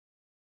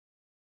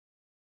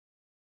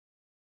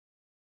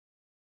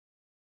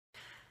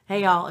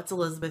Hey y'all, it's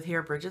Elizabeth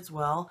here, Bridget's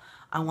Well.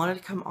 I wanted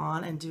to come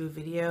on and do a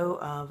video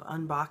of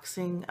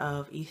unboxing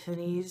of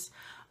Ethony's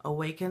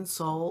Awakened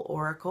Soul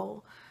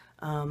Oracle.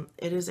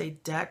 It is a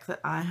deck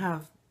that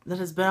that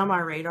has been on my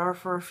radar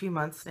for a few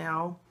months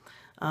now.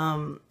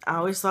 I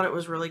always thought it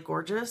was really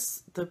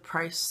gorgeous. The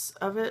price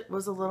of it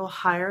was a little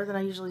higher than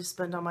I usually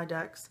spend on my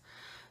decks.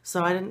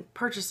 So I didn't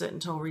purchase it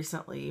until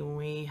recently when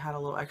we had a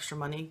little extra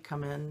money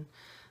come in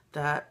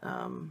that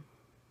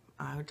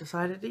I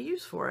decided to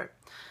use for it.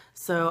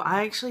 So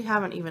I actually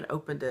haven't even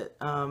opened it.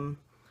 I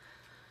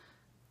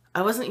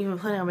wasn't even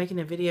planning on making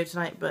a video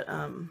tonight, but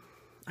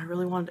I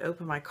really wanted to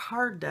open my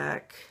card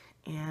deck,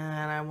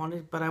 and I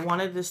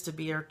wanted this to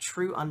be a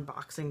true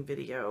unboxing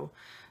video.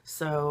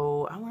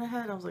 So I went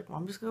ahead. I was like, well,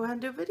 I'm just gonna go ahead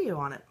and do a video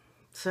on it.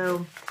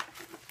 So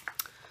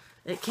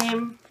it's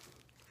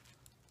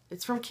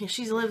from,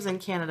 she lives in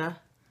Canada,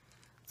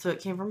 so it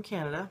came from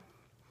Canada.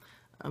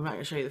 I'm not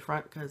gonna show you the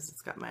front because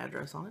it's got my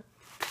address on it.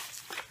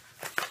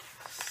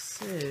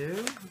 So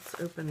let's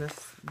open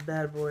this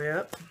bad boy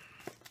up.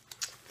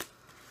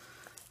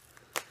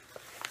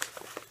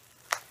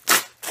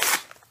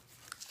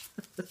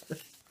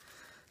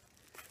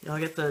 Y'all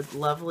get the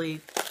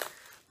lovely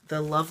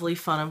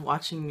fun of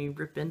watching me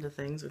rip into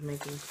things with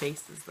making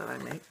faces that I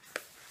make.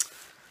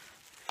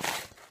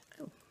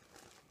 Oh,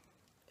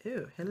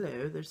 ew,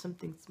 hello. There's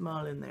something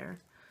small in there.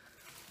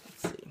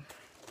 Let's see.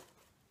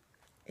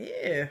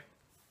 Ew.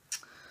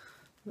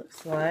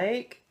 Looks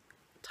like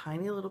a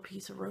tiny little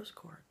piece of rose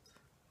quartz.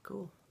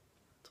 Cool.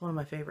 It's one of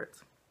my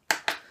favorites.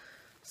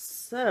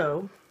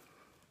 So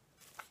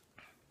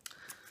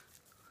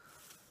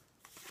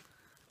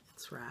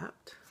it's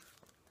wrapped.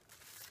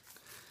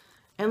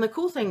 And the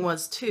cool thing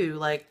was too,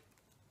 like,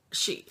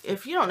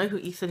 if you don't know who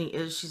Ethony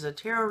is, she's a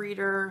tarot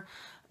reader,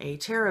 a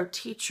tarot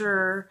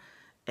teacher,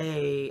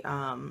 a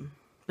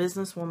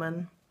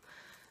businesswoman,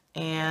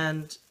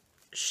 and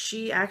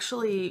she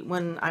actually,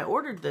 when I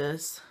ordered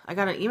this, I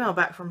got an email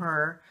back from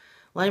her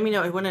letting me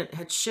know when it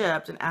had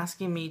shipped and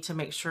asking me to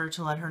make sure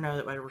to let her know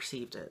that I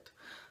received it.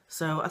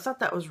 So I thought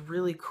that was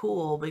really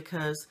cool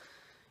because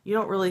you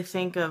don't really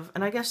think of,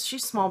 and I guess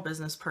she's a small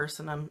business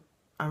person,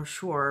 I'm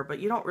sure, but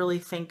you don't really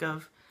think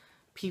of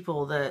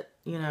people that,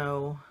 you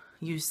know,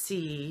 you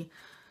see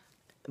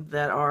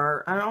that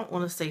are, I don't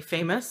want to say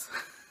famous,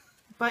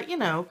 but, you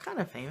know, kind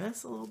of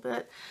famous a little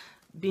bit,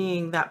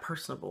 being that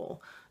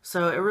personable.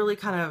 So it really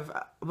kind of,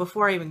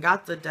 before I even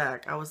got the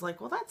deck, I was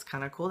like, well, that's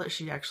kind of cool that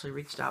she actually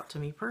reached out to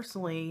me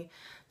personally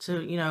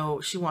to, you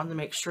know, she wanted to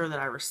make sure that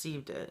I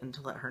received it and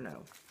to let her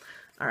know.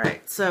 All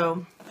right,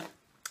 so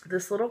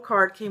this little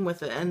card came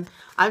with it, and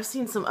I've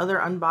seen some other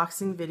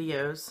unboxing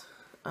videos,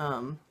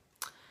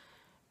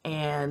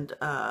 and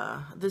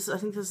I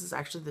think this is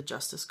actually the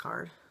Justice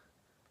card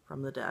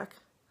from the deck.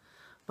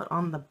 But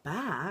on the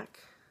back,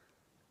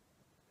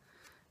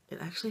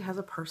 it actually has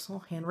a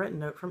personal handwritten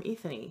note from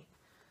Ethony,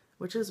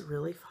 which is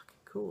really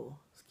fucking cool.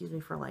 Excuse me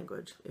for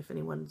language, if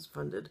anyone's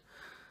offended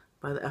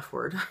by the F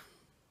word.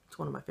 It's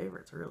one of my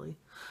favorites, really.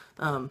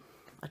 I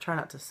try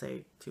not to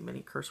say too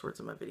many curse words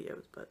in my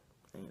videos, but,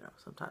 you know,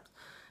 sometimes.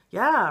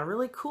 Yeah,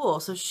 really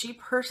cool. So she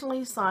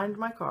personally signed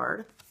my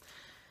card.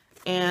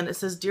 And it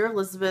says, "Dear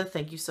Elizabeth,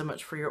 thank you so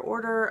much for your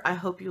order. I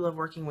hope you love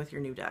working with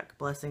your new deck.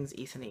 Blessings,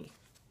 Ethony."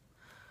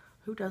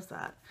 Who does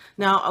that?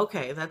 Now,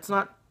 okay, that's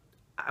not,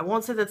 I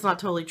won't say that's not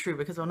totally true,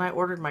 because when I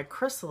ordered my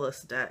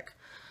Chrysalis deck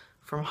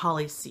from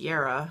Holly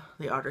Sierra,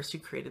 the artist who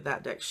created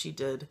that deck, she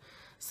did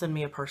send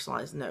me a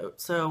personalized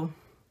note. So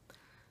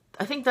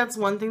I think that's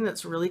one thing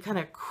that's really kind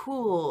of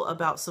cool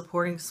about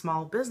supporting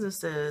small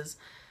businesses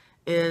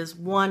is,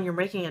 one, you're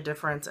making a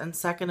difference, and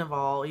second of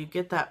all, you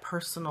get that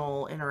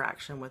personal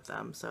interaction with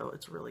them. So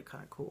it's really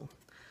kind of cool.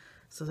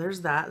 So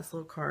there's that, this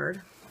little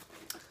card.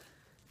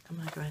 I'm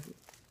gonna go ahead and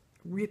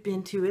rip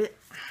into it.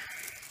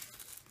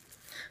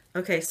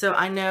 Okay, so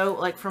I know,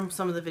 like, from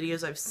some of the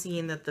videos I've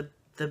seen that the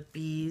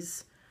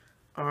bees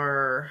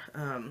are,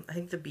 I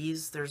think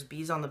there's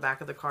bees on the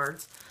back of the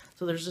cards.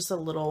 So there's just a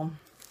little,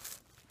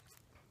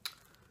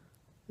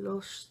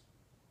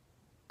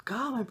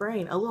 God, my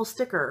brain, a little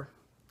sticker.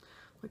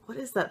 Like, what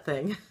is that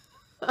thing?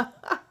 A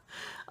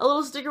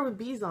little sticker with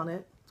bees on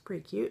it. It's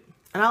pretty cute.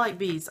 And I like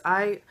bees.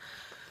 I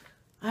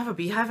have a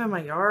beehive in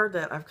my yard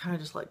that I've kind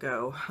of just let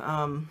go.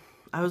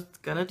 I was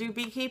gonna do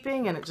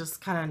beekeeping, and it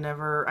just kind of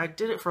never, I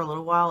did it for a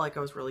little while, like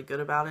I was really good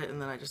about it,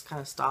 and then I just kind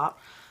of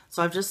stopped.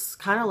 So I've just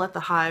kind of let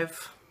the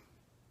hive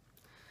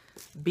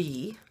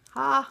be,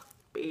 out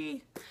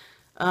in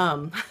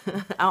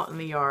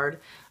the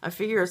yard. I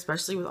figure,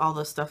 especially with all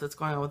the stuff that's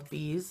going on with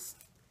bees,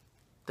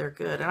 they're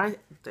good, and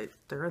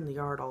they're in the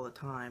yard all the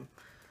time.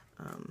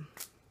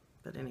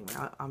 But anyway,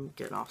 I'm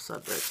getting off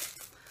subject.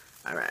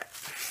 All right,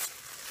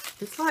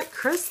 it's like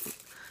Christmas.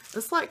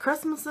 It's like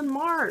Christmas in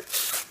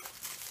March.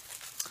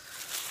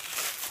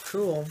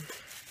 Cool.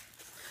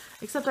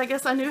 Except I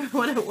guess I knew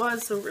what it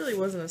was, so it really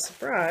wasn't a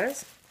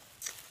surprise.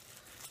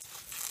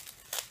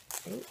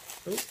 All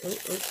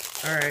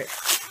right.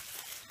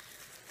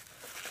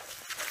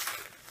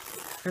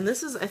 And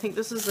this is, I think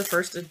this is the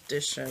first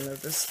edition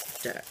of this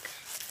deck.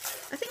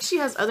 I think she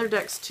has other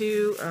decks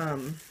too.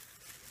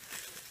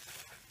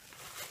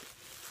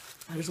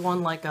 There's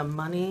one like a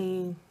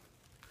money,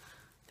 I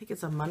think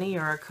it's a money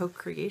or a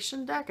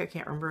co-creation deck. I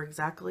can't remember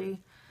exactly.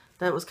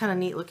 That was kind of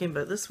neat looking,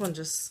 but this one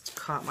just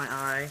caught my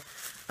eye.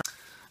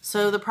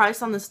 So the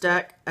price on this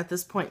deck at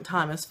this point in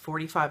time is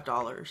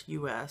 $45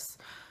 US.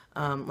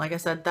 Like I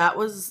said,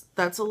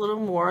 that's a little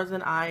more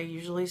than I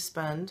usually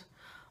spend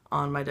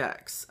on my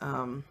decks.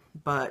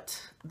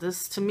 But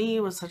this to me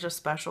was such a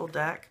special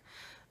deck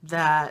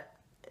that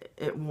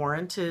it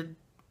warranted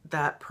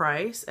that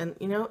price. And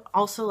you know,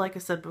 also like I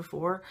said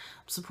before,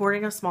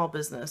 supporting a small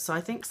business. So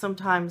I think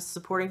sometimes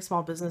supporting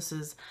small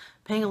businesses,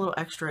 paying a little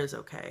extra is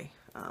okay.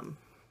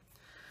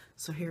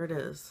 So here it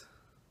is.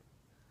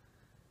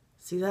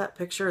 See that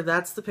picture?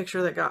 That's the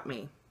picture that got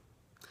me.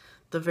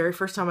 The very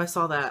first time I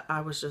saw that,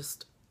 I was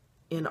just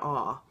in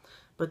awe.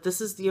 But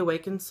this is the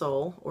Awakened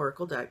Soul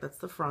Oracle deck. That's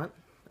the front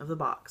of the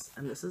box.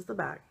 And this is the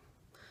back.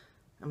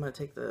 I'm going to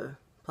take the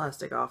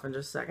plastic off in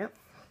just a second.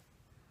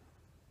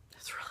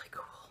 It's really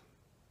cool.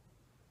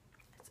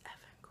 It's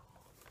effing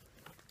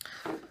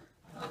cool.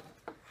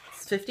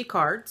 It's 50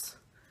 cards.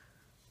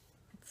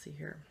 Let's see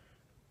here.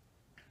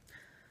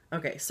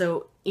 Okay,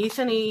 so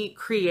Ethony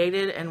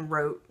created and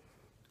wrote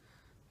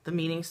the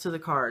meanings to the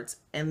cards,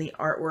 and the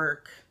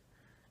artwork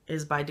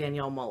is by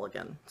Danielle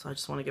Mulligan. So I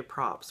just want to give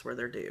props where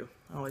they're due.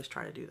 I always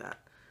try to do that.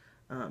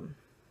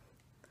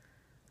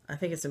 I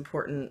think it's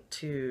important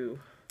to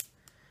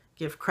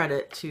give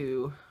credit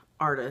to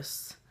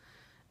artists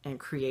and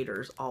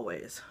creators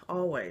always,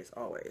 always,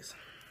 always.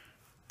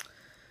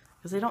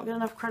 Because they don't get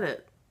enough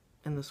credit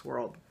in this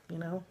world, you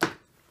know?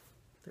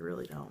 They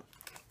really don't.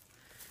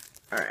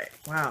 All right,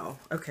 wow,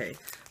 okay.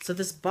 So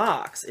this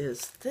box is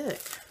thick.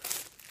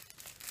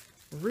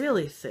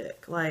 Really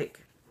thick,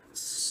 like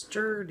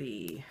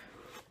sturdy.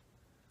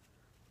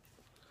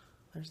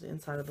 There's the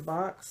inside of the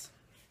box.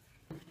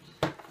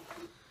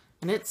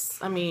 And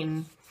it's, I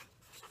mean,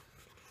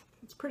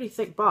 it's a pretty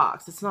thick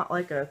box. It's not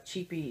like a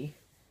cheapy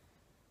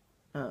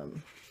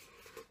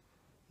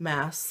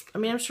mass. I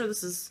mean, I'm sure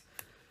this is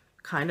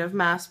kind of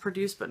mass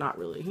produced, but not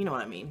really. You know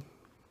what I mean.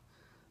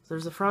 So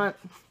there's the front.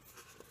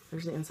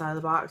 There's the inside of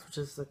the box, which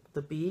is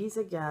the bees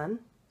again.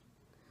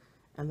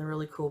 And the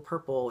really cool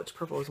purple, which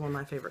purple is one of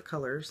my favorite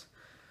colors.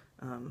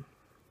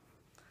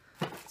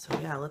 So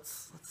yeah,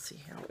 let's see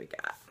here what we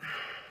got.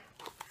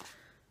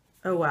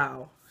 Oh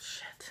wow,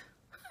 shit.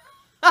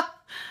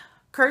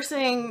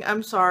 Cursing,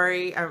 I'm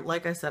sorry.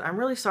 Like I said, I'm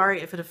really sorry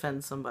if it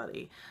offends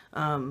somebody.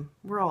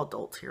 We're all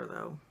adults here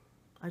though.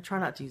 I try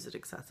not to use it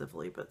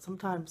excessively, but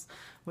sometimes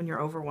when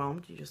you're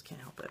overwhelmed, you just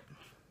can't help it.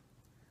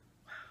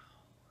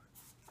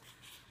 Wow.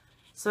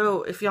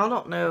 So if y'all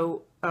don't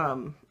know,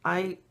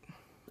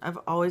 I've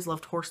always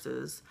loved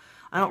horses.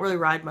 I don't really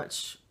ride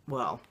much.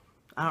 Well,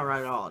 I don't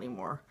ride at all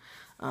anymore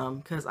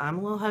because I'm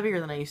a little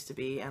heavier than I used to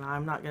be, and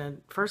I'm not gonna.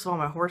 First of all,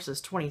 my horse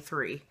is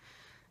 23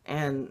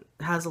 and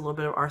has a little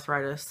bit of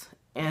arthritis,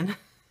 and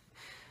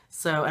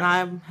so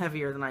I'm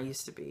heavier than I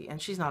used to be.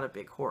 And she's not a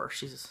big horse.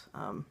 She's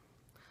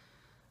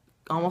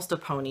almost a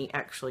pony,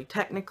 actually.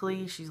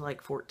 Technically, she's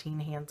like 14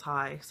 hands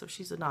high, so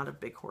she's not a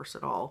big horse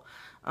at all.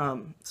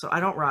 So I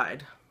don't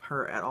ride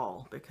her at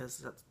all because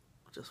that's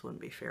just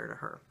wouldn't be fair to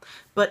her.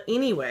 But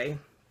anyway,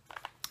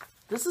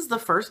 this is the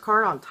first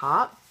card on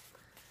top.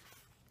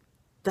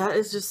 That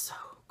is just so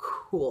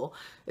cool.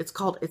 It's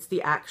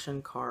the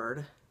action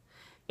card.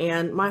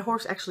 And my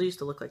horse actually used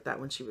to look like that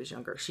when she was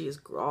younger. She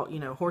is, you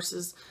know,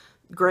 horses,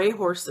 gray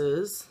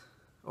horses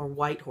or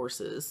white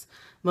horses.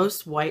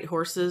 Most white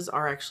horses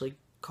are actually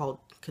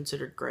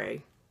considered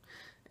gray.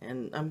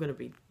 And I'm going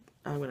to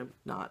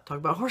not talk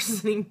about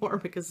horses anymore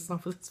because it's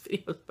not what this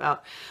video is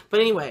about.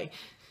 But anyway,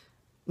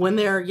 when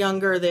they're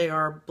younger, they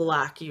are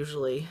black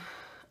usually,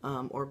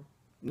 or,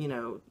 you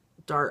know,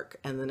 dark.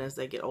 And then as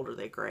they get older,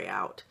 they gray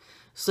out.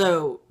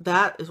 So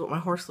that is what my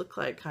horse looked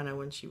like kind of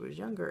when she was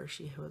younger.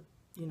 She had,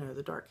 you know,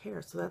 the dark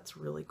hair. So that's a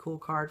really cool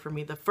card for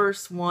me. The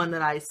first one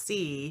that I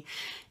see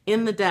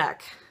in the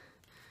deck.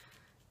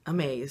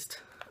 Amazed.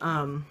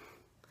 And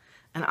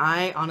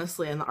I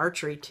honestly, and the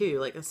archery too,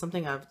 like it's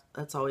something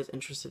that's always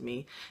interested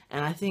me.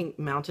 And I think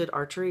mounted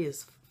archery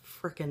is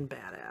freaking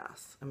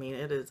badass. I mean,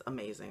 it is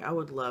amazing. I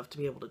would love to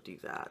be able to do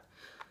that.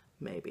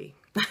 Maybe.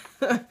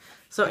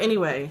 So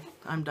anyway,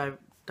 I'm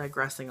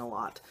digressing a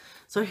lot.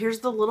 So here's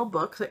the little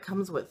book that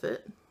comes with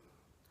it.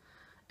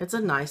 It's a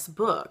nice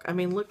book. I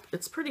mean, look,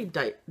 it's pretty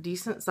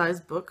decent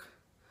sized book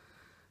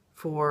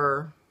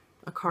for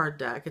a card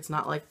deck. It's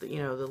not like the, you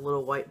know, the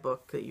little white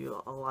book that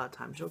you a lot of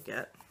times you'll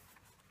get.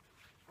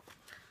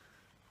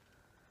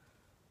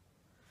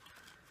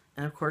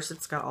 And of course,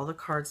 it's got all the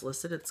cards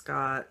listed. It's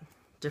got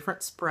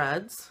different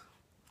spreads,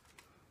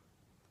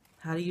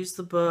 how to use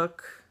the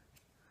book.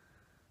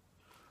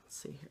 Let's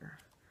see here.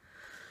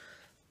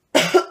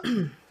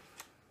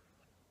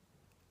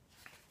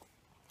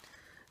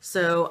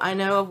 So I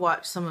know I've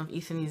watched some of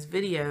Ethany's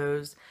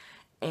videos,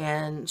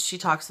 and she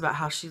talks about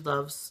how she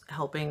loves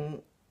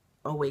helping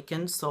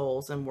awakened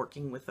souls and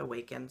working with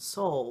awakened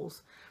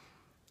souls.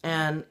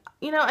 And,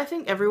 you know, I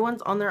think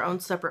everyone's on their own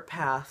separate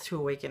path to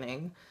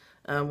awakening,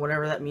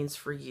 whatever that means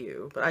for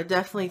you. But I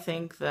definitely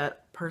think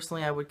that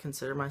personally I would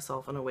consider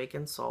myself an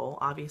awakened soul.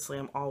 Obviously,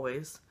 I'm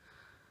always,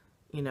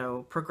 you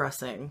know,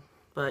 progressing.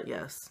 But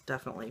yes,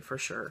 definitely, for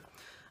sure.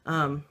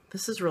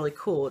 This is really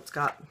cool. It's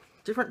got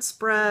different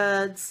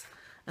spreads.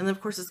 And then,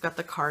 of course, it's got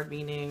the card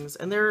meanings.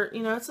 And they're,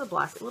 you know, it's a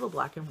little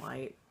black and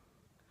white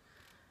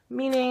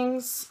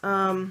meanings.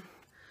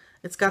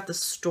 It's got the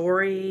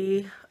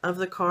story of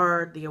the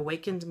card, the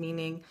awakened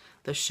meaning,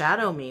 the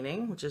shadow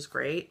meaning, which is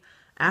great,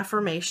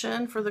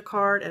 affirmation for the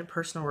card, and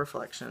personal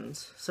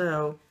reflections.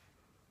 So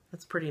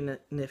that's pretty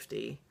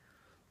nifty.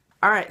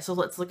 All right, so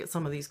let's look at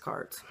some of these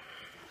cards.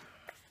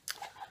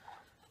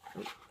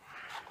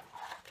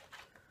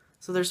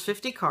 So there's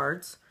 50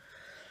 cards.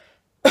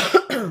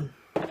 There's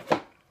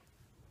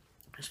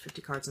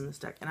 50 cards in this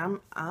deck, and I'm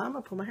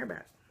gonna pull my hair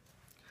back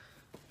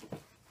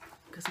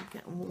because I'm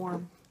getting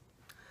warm.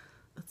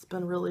 It's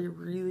been really,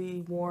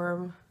 really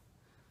warm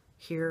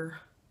here,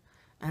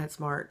 and it's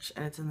March,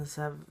 and it's in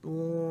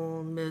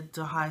the mid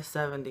to high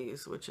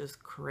 70s, which is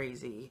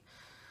crazy.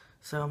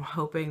 So I'm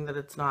hoping that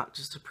it's not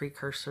just a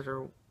precursor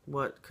to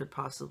what could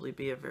possibly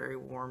be a very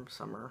warm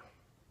summer.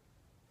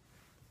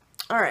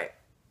 All right,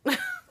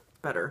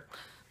 better.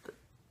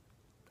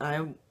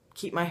 I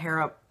keep my hair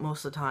up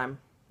most of the time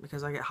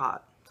because I get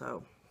hot,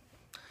 so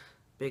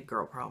big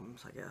girl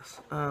problems, I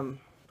guess.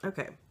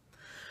 Okay.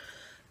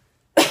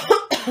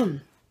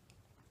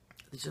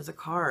 These are the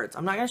cards.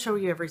 I'm not going to show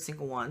you every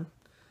single one.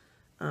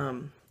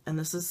 And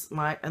this is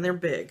and they're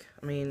big.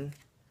 I mean,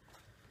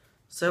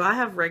 so I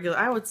have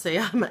I would say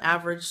I'm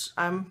average.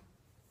 I'm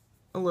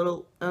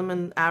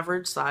an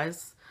average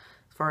size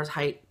as far as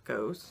height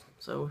goes.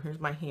 So here's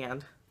my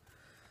hand.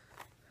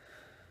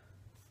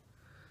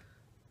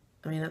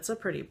 I mean, it's a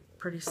pretty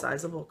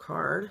sizable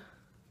card.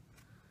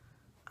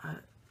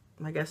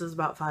 My guess is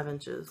about 5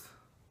 inches.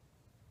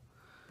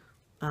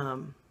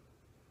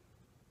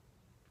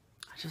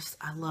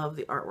 I love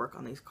the artwork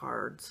on these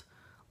cards.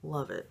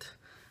 Love it.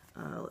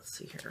 Let's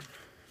see here.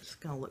 I'm just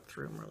gonna look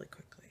through them really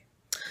quickly.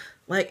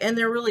 And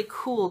they're really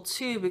cool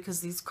too because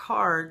these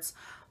cards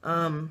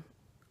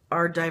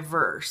are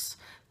diverse.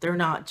 They're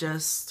not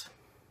just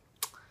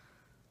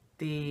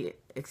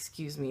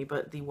excuse me,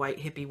 but the white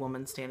hippie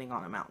woman standing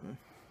on a mountain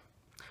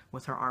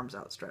with her arms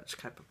outstretched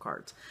type of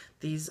cards.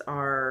 They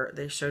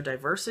show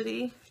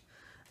diversity.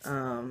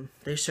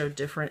 They show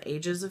different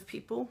ages of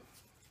people.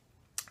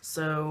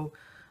 So,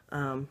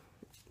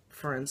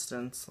 for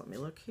instance, let me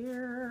look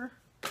here.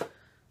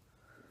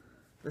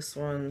 This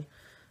one,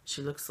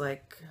 she looks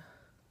like,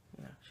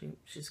 you know,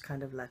 she's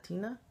kind of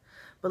Latina.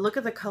 But look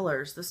at the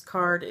colors. This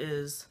card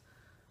is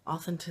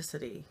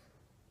authenticity.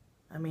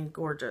 I mean,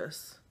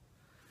 gorgeous.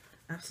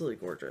 Absolutely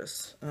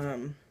gorgeous.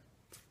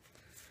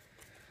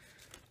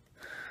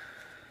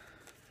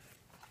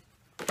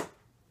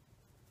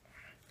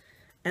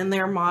 And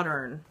they're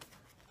modern.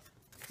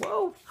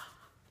 Whoa!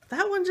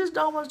 That one just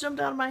almost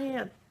jumped out of my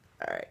hand.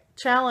 All right.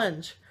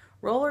 Challenge.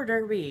 Roller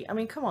derby. I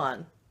mean, come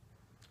on.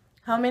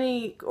 How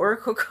many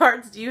Oracle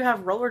cards do you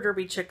have roller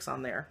derby chicks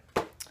on there?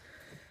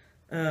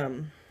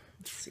 Let's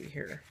see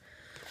here.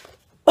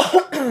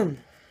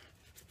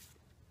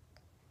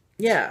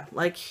 Yeah,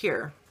 like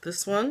here.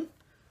 This one,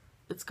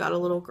 it's got a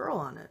little girl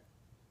on it.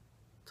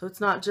 So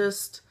it's not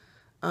just,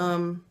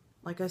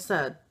 like I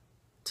said,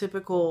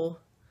 typical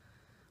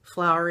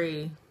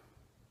flowery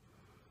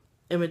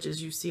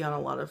images you see on a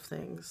lot of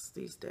things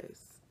these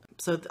days.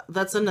 So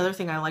that's another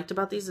thing I liked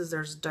about these is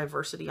there's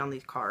diversity on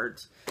these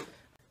cards.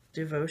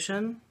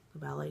 Devotion, the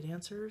ballet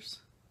dancers.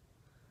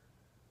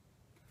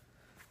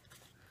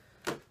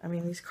 I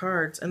mean, these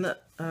cards, and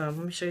let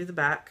me show you the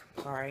back.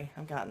 Sorry,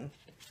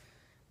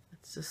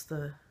 it's just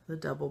the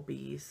double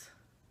B's.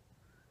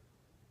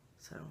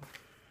 So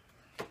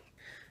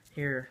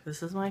here,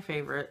 this is my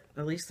favorite,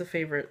 at least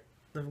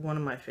one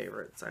of my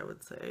favorites, I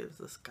would say, is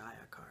this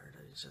Gaia card.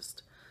 It's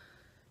just,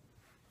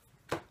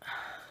 I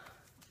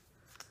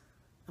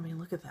mean,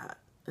 look at that.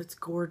 It's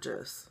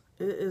gorgeous.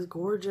 It is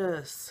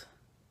gorgeous.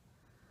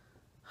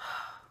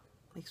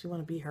 Makes me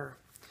want to be her.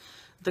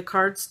 The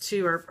cards,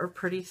 too, are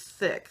pretty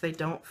thick. They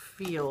don't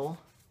feel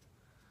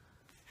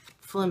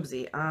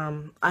flimsy.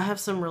 I have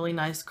some really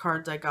nice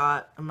cards I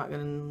got. I'm not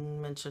going to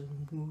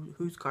mention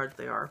whose cards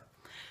they are.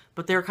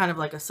 But they're kind of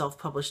like a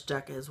self-published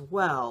deck as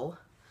well.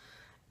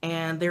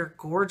 And they're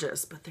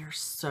gorgeous, but they're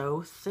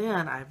so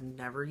thin. I've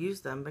never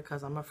used them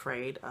because I'm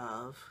afraid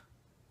of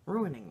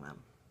ruining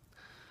them.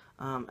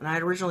 And I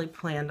had originally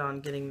planned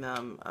on getting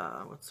them,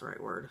 what's the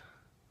right word?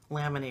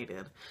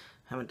 Laminated.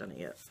 Haven't done it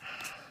yet.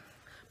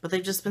 But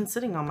they've just been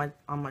sitting on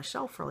my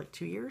shelf for like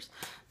 2 years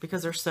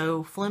because they're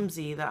so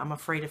flimsy that I'm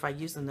afraid if I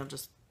use them, they'll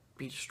just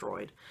be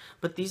destroyed.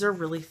 But these are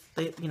really,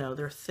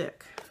 they're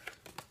thick.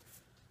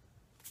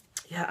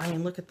 Yeah, I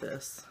mean, look at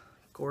this.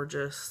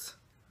 Gorgeous,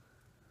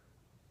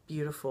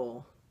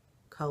 beautiful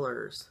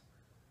colors.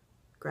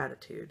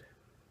 Gratitude.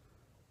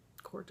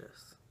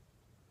 Gorgeous.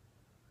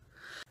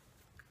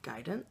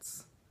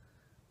 Guidance.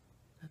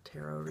 A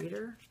tarot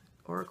reader.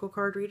 Oracle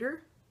card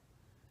reader.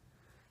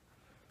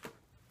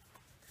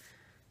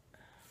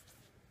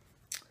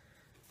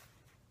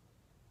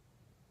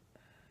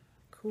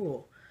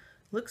 cool.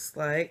 Looks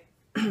like,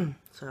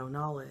 so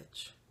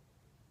knowledge.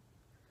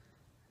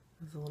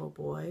 There's a little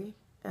boy,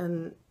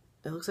 and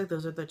it looks like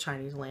those are the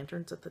Chinese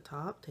lanterns at the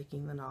top,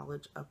 taking the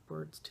knowledge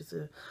upwards to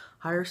the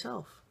higher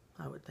self,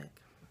 I would think.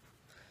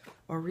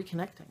 Or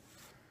reconnecting.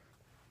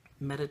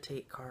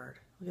 Meditate card.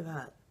 Look at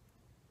that.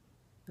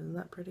 Isn't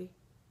that pretty?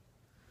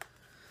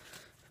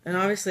 And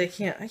obviously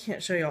I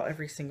can't show y'all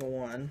every single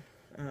one.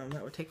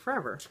 That would take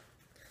forever.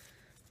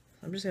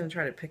 I'm just going to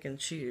try to pick and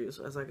choose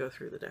as I go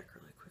through the deck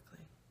really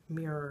quickly.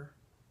 Mirror.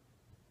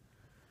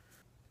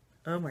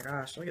 Oh my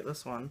gosh, look at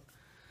this one.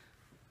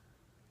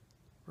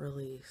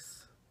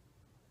 Release.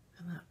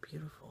 Isn't that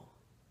beautiful?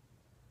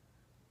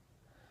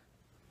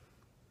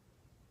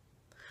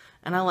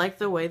 And I like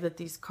the way that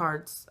these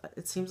cards,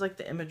 it seems like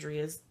the imagery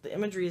is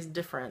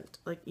different.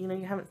 Like, you know,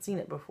 you haven't seen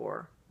it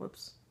before.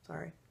 Whoops,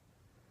 sorry.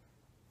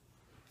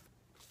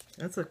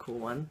 That's a cool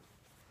one.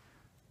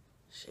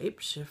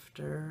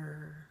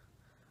 Shapeshifter.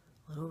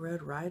 Little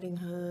Red Riding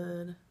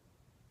Hood.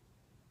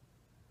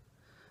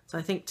 So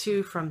I think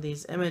too, from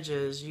these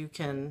images, you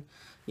can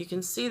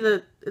see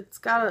that it's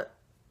got a,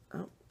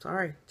 oh,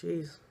 sorry,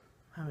 geez,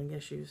 I'm having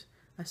issues.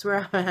 I swear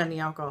I haven't had any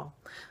alcohol.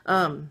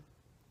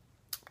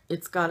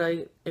 It's got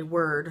a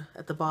word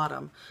at the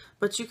bottom,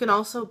 but you can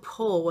also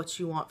pull what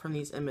you want from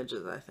these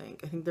images, I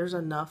think. I think there's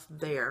enough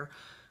there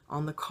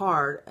on the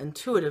card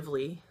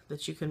intuitively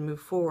that you can move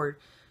forward.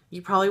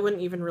 You probably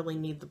wouldn't even really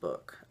need the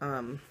book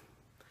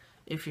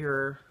if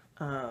you're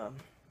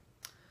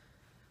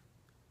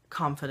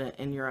confident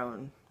in your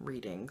own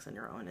readings and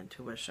your own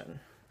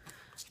intuition.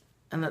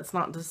 And that's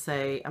not to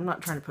say, I'm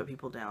not trying to put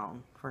people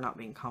down for not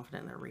being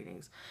confident in their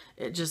readings.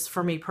 It just,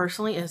 for me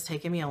personally, it has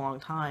taken me a long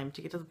time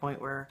to get to the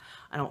point where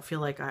I don't feel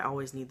like I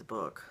always need the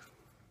book.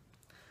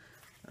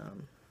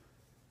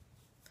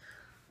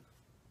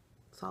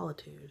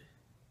 Solitude.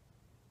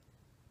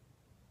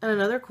 And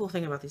another cool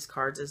thing about these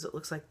cards is it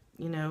looks like,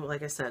 you know,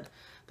 like I said,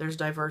 there's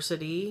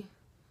diversity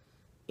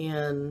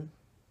in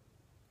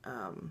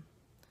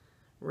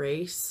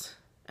race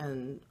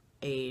and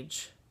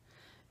age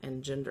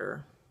and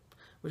gender,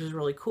 which is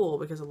really cool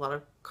because a lot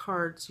of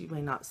cards you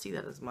may not see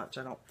that as much,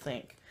 I don't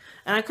think.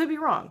 And I could be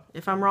wrong.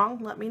 If I'm wrong,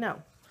 let me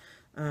know.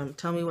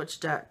 Tell me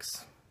which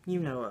decks you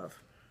know of.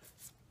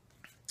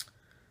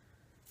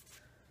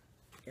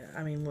 Yeah,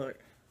 I mean, look.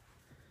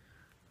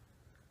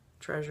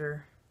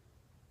 Treasure.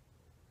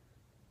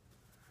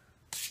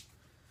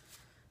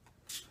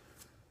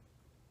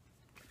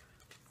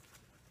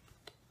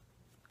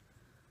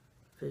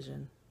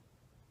 Vision.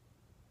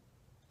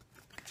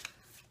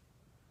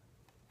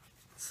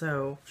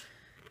 So,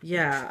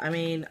 yeah, I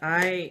mean,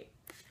 like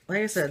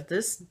I said,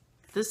 this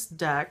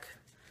deck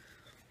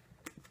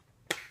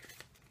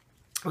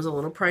was a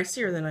little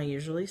pricier than I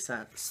usually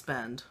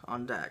spend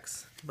on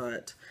decks,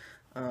 but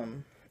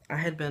I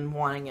had been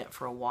wanting it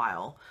for a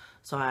while,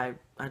 so I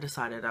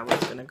decided I was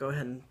going to go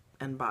ahead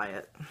and buy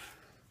it.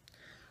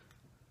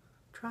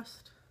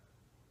 Trust.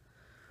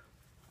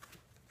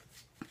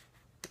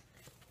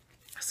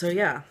 So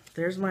yeah,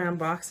 there's my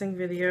unboxing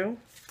video.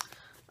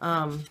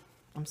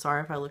 I'm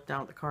sorry if I look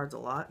down at the cards a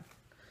lot.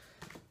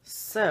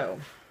 So,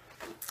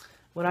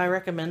 would I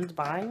recommend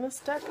buying this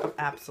deck? Oh,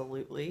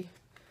 absolutely.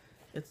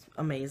 It's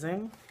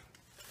amazing.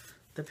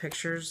 The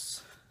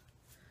pictures.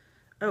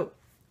 Oh,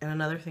 and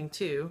another thing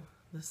too,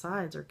 the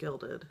sides are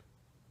gilded.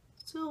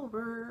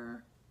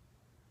 Silver.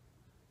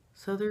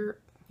 So they're,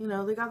 you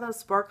know, they got that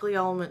sparkly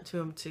element to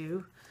them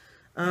too.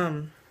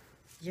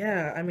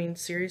 Yeah, I mean,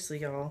 seriously,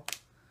 y'all.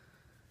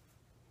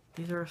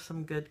 These are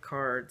some good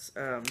cards.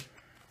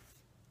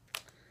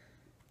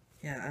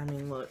 Yeah, I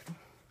mean, look.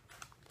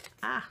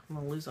 Ah, I'm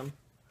gonna lose them.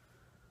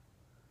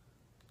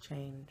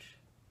 Change.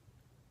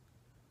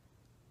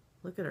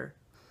 Look at her.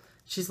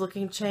 She's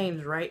looking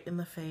change right in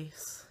the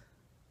face.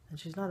 And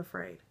she's not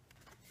afraid.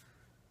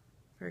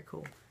 Very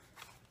cool.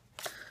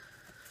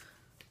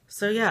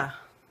 So yeah.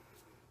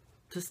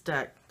 This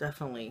deck,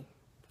 definitely,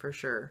 for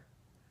sure.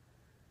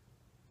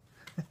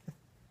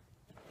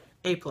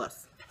 A+.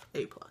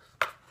 A+.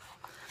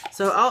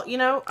 So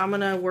I'm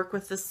going to work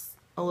with this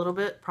a little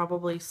bit,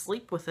 probably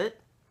sleep with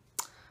it.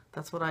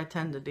 That's what I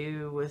tend to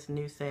do with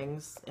new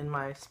things in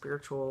my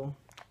spiritual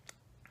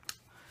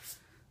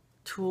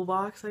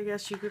toolbox, I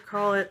guess you could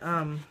call it.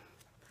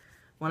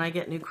 When I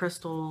get new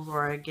crystals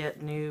or I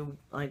get new,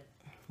 like,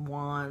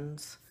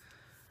 wands,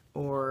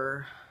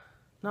 or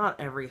not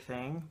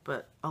everything,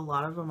 but a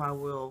lot of them I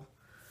will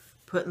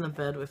put in the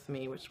bed with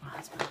me, which my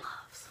husband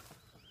loves.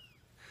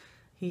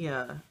 He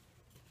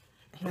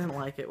doesn't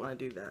like it when I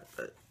do that,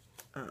 but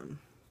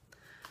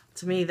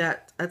to me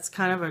that's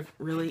kind of a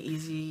really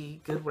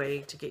easy, good way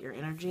to get your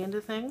energy into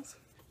things.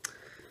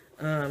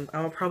 I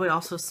will probably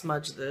also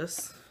smudge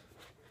this.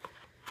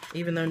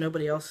 Even though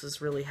nobody else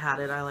has really had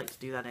it, I like to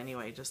do that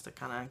anyway, just to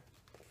kind of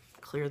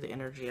clear the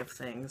energy of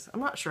things. I'm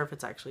not sure if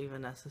it's actually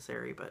even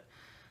necessary, but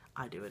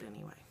I do it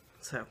anyway.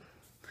 So,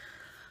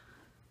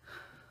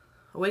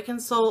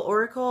 Awakened Soul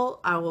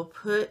Oracle, I will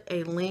put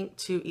a link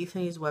to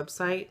Ethony's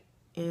website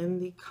in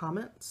the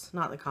comments,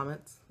 not in the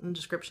comments, in the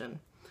description.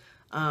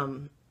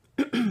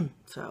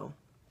 So,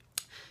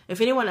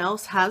 If anyone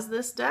else has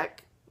this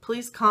deck,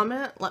 please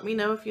comment. Let me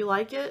know if you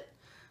like it.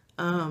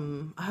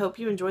 I hope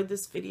you enjoyed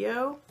this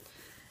video,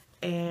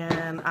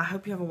 and I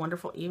hope you have a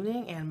wonderful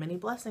evening and many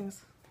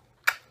blessings.